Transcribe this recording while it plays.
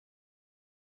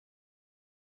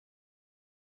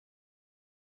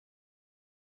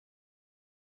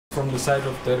From the side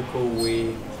of Terco,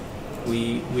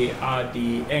 we are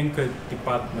the anchor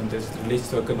department as it relates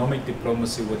to economic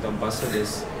diplomacy with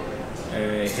ambassadors,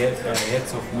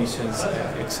 heads of missions,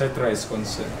 etc. is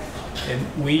concerned.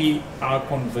 And we are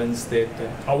convinced that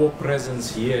our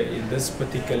presence here in this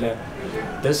particular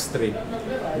district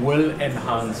will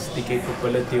enhance the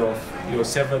capability of your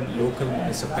 7 local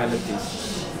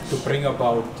municipalities to bring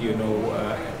about,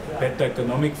 better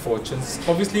economic fortunes.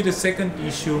 Obviously, the second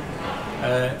issue,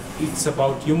 it's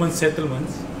about human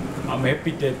settlements. I'm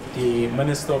happy that the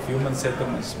Minister of Human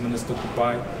Settlements, Minister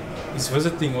Kupai, is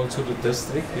visiting also the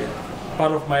district.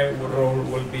 Part of my role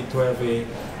will be to have a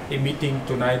meeting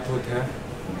tonight with her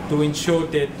to ensure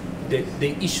that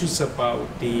the issues about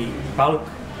the bulk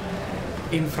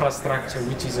infrastructure,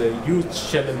 which is a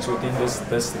huge challenge within this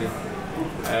district,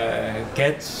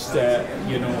 gets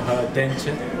her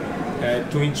attention,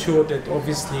 to ensure that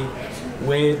obviously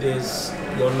where there's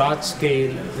your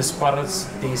large-scale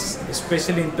disparities,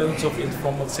 especially in terms of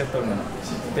informal settlement,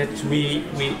 that we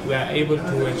are able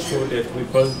to ensure that we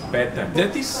build better.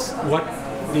 That is what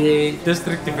the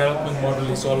district development model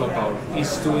is all about,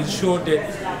 is to ensure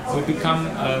that we become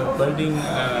building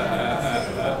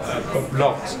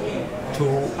blocks to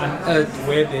unearth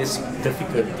where there's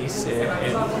difficulties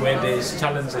and where there's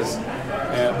challenges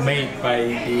made by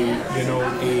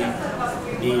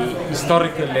the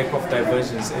historical lack of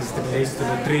divergence as it relates to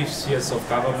the 3 spheres of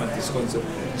government is concerned.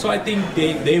 So I think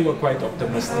they were quite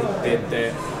optimistic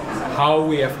that how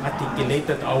we have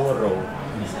articulated our role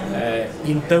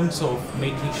in terms of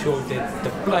making sure that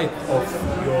the plight of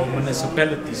your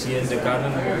municipalities here in the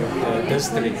Garden Route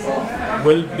District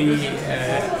will be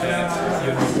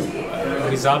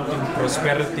result in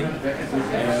prosperity,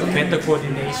 better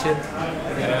coordination,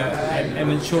 and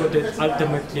ensure that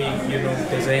ultimately,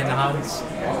 there's an enhanced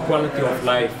quality of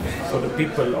life for the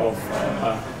people of,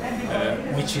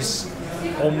 which is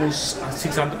almost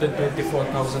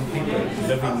 624,000 people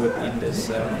living within this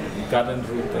Garden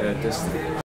Route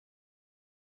District.